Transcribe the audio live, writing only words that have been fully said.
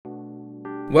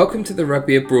Welcome to the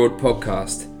Rugby Abroad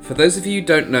podcast. For those of you who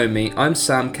don't know me, I'm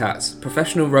Sam Katz,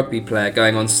 professional rugby player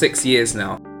going on 6 years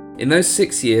now. In those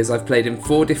 6 years, I've played in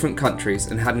 4 different countries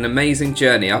and had an amazing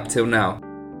journey up till now.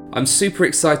 I'm super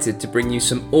excited to bring you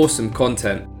some awesome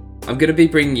content. I'm going to be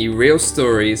bringing you real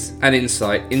stories and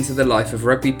insight into the life of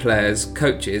rugby players,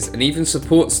 coaches, and even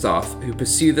support staff who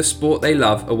pursue the sport they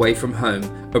love away from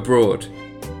home, abroad.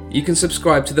 You can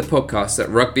subscribe to the podcast at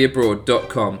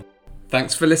rugbyabroad.com.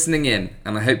 Thanks for listening in,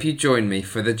 and I hope you join me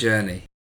for the journey.